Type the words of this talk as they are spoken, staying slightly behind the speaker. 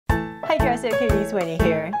Hi Dress It Cuties, Winnie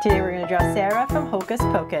here. Today we're going to draw Sarah from Hocus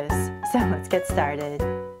Pocus. So let's get started.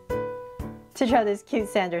 To draw this cute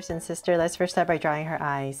Sanderson sister, let's first start by drawing her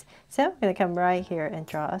eyes. So I'm going to come right here and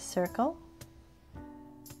draw a circle.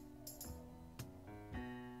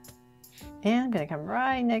 And I'm going to come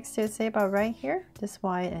right next to it, say about right here, this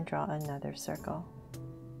wide, and draw another circle.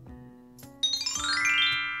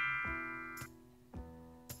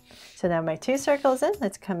 So now my two circles in,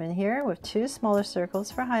 let's come in here with two smaller circles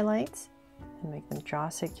for highlights and make them draw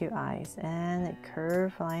so cute eyes and a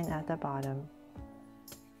curved line at the bottom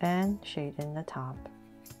and shade in the top.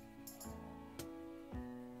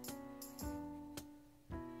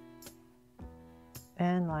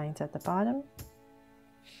 And lines at the bottom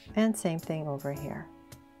and same thing over here.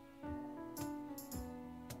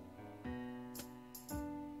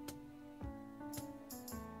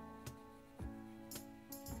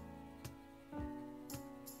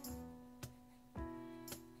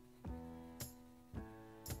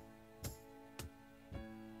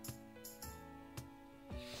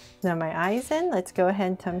 Now my eyes in, let's go ahead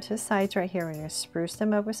and come to the sides right here. We're going to spruce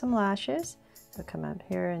them up with some lashes. So come up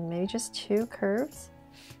here and maybe just two curves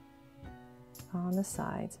on the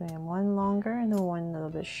sides. Maybe one longer and then one a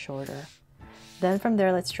little bit shorter. Then from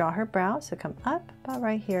there, let's draw her brow. So come up about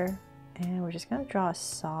right here and we're just going to draw a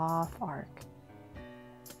soft arc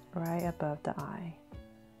right above the eye.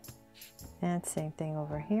 And same thing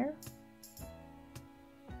over here.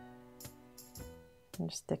 I'm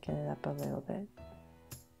just sticking it up a little bit.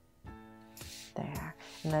 There.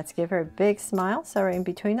 And let's give her a big smile. So right in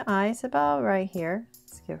between the eyes, about right here.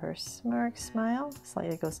 Let's give her a smirk smile.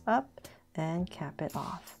 Slightly goes up and cap it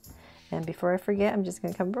off. And before I forget, I'm just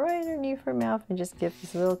going to come right underneath her mouth and just give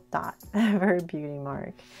this little dot of her beauty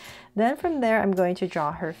mark. Then from there, I'm going to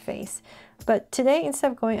draw her face. But today, instead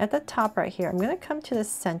of going at the top right here, I'm going to come to the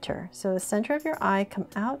center. So the center of your eye, come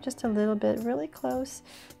out just a little bit, really close.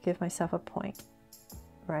 Give myself a point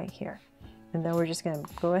right here. And then we're just going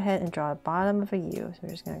to go ahead and draw the bottom of a U. So we're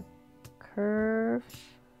just going to curve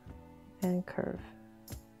and curve.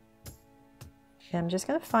 And I'm just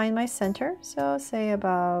going to find my center. So say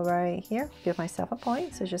about right here, give myself a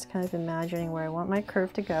point. So just kind of imagining where I want my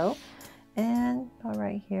curve to go. And about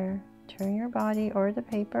right here, turn your body or the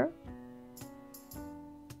paper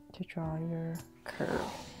to draw your curve.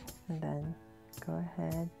 And then go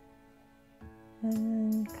ahead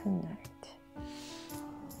and connect.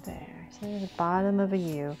 There, so the bottom of a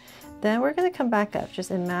U. Then we're going to come back up, just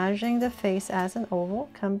imagining the face as an oval.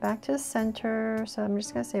 Come back to the center. So I'm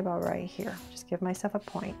just going to say about right here. Just give myself a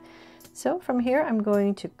point. So from here, I'm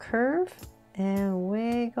going to curve and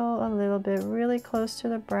wiggle a little bit, really close to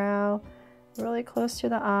the brow, really close to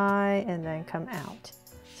the eye, and then come out.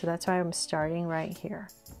 So that's why I'm starting right here.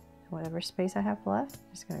 Whatever space I have left,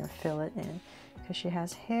 I'm just going to fill it in because she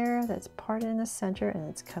has hair that's parted in the center and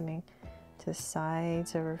it's coming to the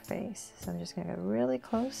sides of her face. So I'm just going to go really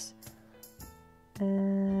close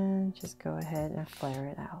and just go ahead and flare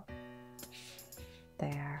it out.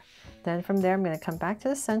 There. Then from there, I'm going to come back to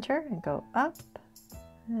the center and go up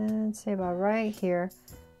and say about right here,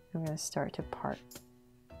 I'm going to start to part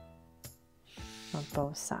on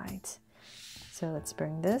both sides. So let's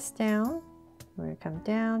bring this down. We're going to come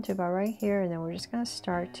down to about right here and then we're just going to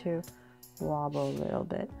start to wobble a little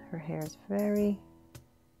bit. Her hair is very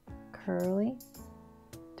curly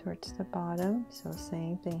towards the bottom, so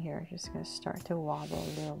same thing here, just going to start to wobble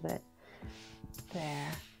a little bit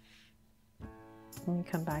there. And you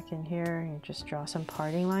come back in here and just draw some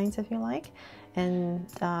parting lines if you like. And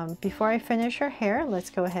before I finish her hair, let's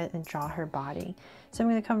go ahead and draw her body. So I'm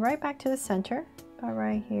going to come right back to the center, about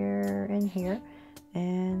right here and here,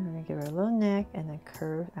 and we're going to give her a little neck and then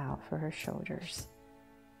curve out for her shoulders.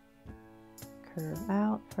 Curve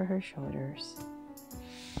out for her shoulders.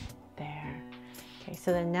 There. Okay,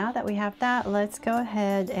 so then now that we have that, let's go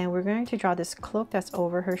ahead and we're going to draw this cloak that's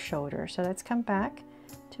over her shoulder. So let's come back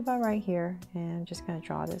to about right here and I'm just going to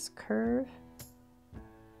draw this curve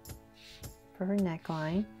for her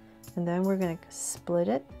neckline. And then we're going to split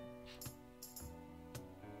it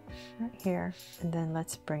right here and then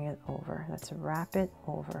let's bring it over. Let's wrap it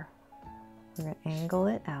over. We're going to angle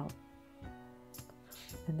it out.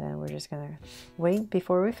 And then we're just going to wait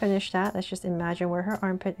before we finish that. Let's just imagine where her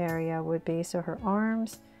armpit area would be. So her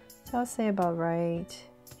arms, so I'll say about right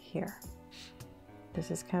here.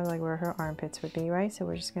 This is kind of like where her armpits would be, right? So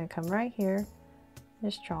we're just going to come right here,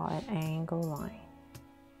 just draw an angle line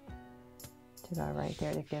to about right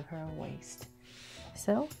there to give her a waist.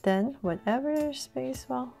 So then whatever space,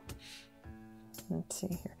 well, let's see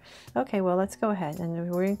here. Okay, well, let's go ahead and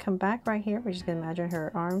we're going to come back right here. We're just going to imagine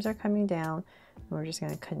her arms are coming down and we're just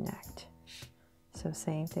going to connect. So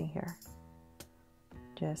same thing here.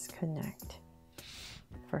 Just connect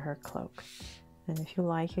for her cloak. And if you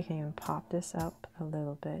like, you can even pop this up a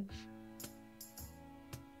little bit.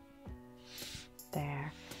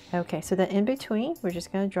 There. Okay, so then in between, we're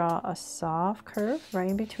just going to draw a soft curve right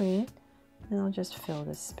in between, and I'll just fill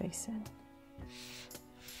this space in.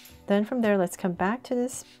 Then from there, let's come back to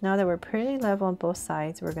this. Now that we're pretty level on both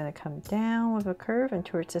sides, we're going to come down with a curve, and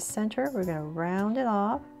towards the center, we're going to round it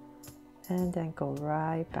off and then go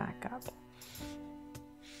right back up.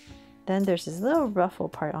 Then there's this little ruffle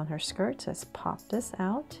part on her skirt, so let's pop this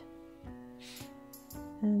out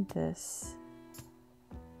and this.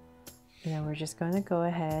 And then we're just going to go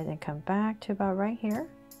ahead and come back to about right here,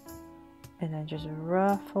 and then just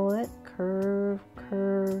ruffle it, curve,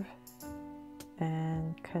 curve,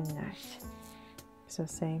 and connect. So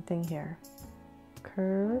same thing here,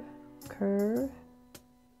 curve, curve,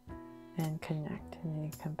 and connect. And then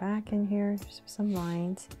you come back in here, just some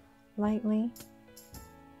lines lightly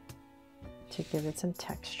to give it some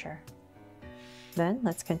texture. Then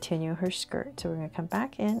let's continue her skirt. So we're going to come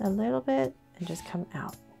back in a little bit and just come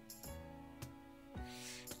out.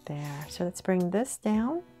 There. So let's bring this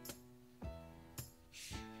down.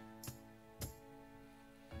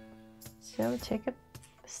 So take a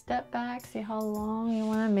step back, see how long you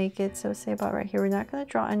want to make it. So say about right here. We're not going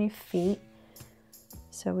to draw any feet,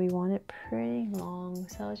 so we want it pretty long.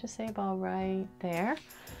 So let's just say about right there.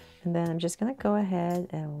 And then I'm just going to go ahead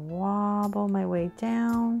and wobble my way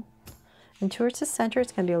down. And towards the center,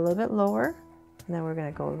 it's going to be a little bit lower. And then we're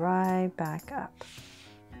going to go right back up.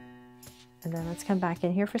 And then let's come back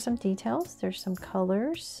in here for some details. There's some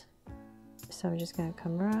colors. So I'm just going to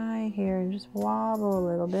come right here and just wobble a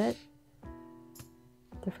little bit.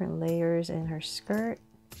 Different layers in her skirt.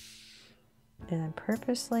 And I'm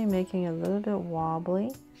purposely making it a little bit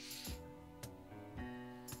wobbly.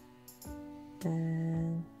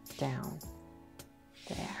 And down.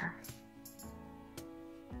 There.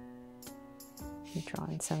 I'm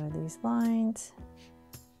drawing some of these lines.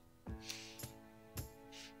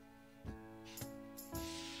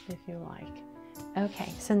 If you like.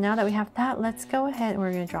 Okay, so now that we have that, let's go ahead and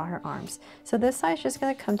we're going to draw her arms. So this side is just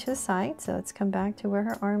going to come to the side. So let's come back to where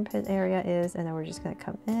her armpit area is, and then we're just going to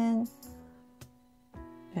come in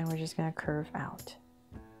and we're just going to curve out.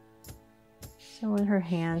 So I want her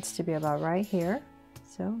hands to be about right here.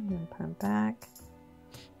 So I'm going to put them back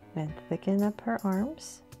and thicken up her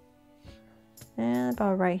arms. And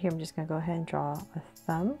about right here, I'm just going to go ahead and draw a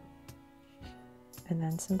thumb. And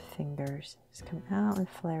then some fingers. Just come out and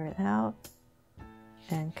flare it out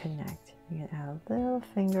and connect. You can add a little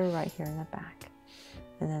finger right here in the back.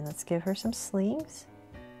 And then let's give her some sleeves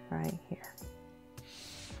right here.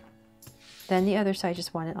 Then the other side,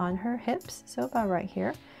 just want it on her hips. So about right here.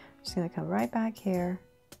 I'm just going to come right back here,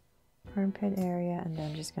 armpit area, and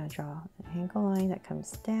then I'm just going to draw an angle line that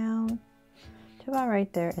comes down to about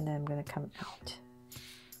right there, and then I'm going to come out.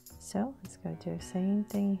 So let's go do the same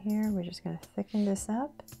thing here. We're just going to thicken this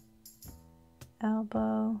up,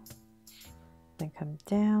 elbow, then come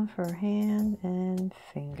down for her hand and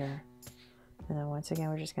finger. And then once again,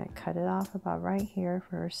 we're just going to cut it off about right here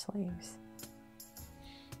for her sleeves.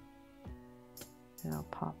 And I'll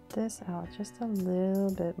pop this out just a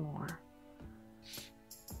little bit more.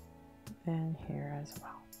 And here as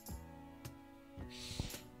well.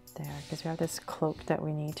 There, because we have this cloak that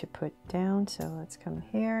we need to put down. So let's come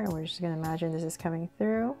here, and we're just going to imagine this is coming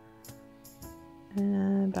through.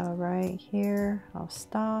 And about right here, I'll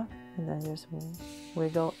stop, and then just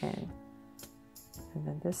wiggle in. And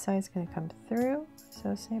then this side's going to come through.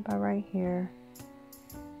 So say about right here.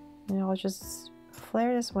 And I'll just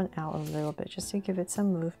flare this one out a little bit just to give it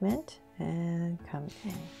some movement and come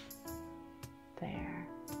in. There.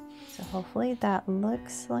 So hopefully that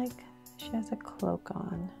looks like she has a cloak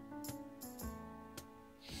on.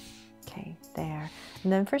 Okay, there.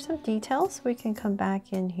 And then for some details, we can come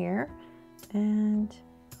back in here and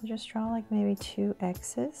I'll just draw like maybe 2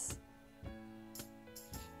 X's.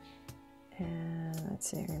 And let's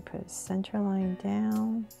see, we're going to put a center line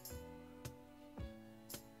down.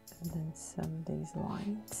 And then some of these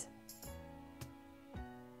lines.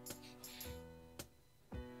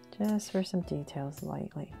 Just for some details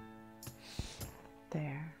lightly.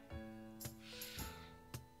 There.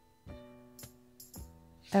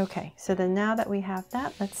 Okay, so then now that we have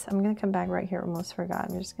that, I'm going to come back right here, almost forgot.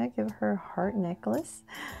 I'm just going to give her a heart necklace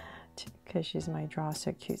because she's my Draw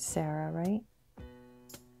So Cute Sarah, right?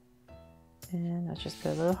 And let's just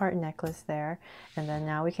put a little heart necklace there. And then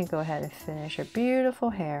now we can go ahead and finish her beautiful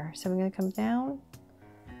hair. So I'm going to come down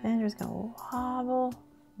and I'm just going to wobble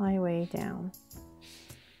my way down.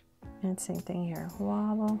 And same thing here,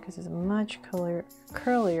 wobble, because it's much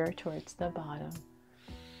curlier towards the bottom.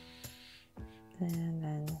 And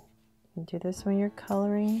then you do this when you're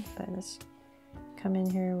coloring, but let's come in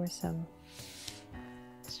here with some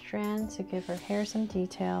strands to give her hair some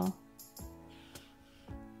detail.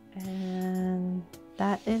 And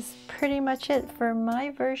that is pretty much it for my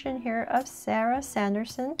version here of Sarah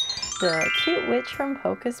Sanderson, the cute witch from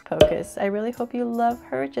Hocus Pocus. I really hope you love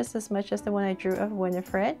her just as much as the one I drew of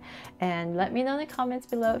Winifred. And let me know in the comments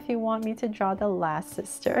below if you want me to draw the last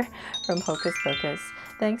sister from Hocus Pocus.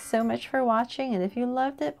 Thanks so much for watching, and if you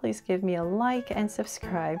loved it, please give me a like and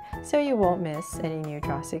subscribe so you won't miss any new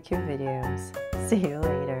Draw So Cute videos. See you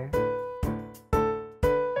later.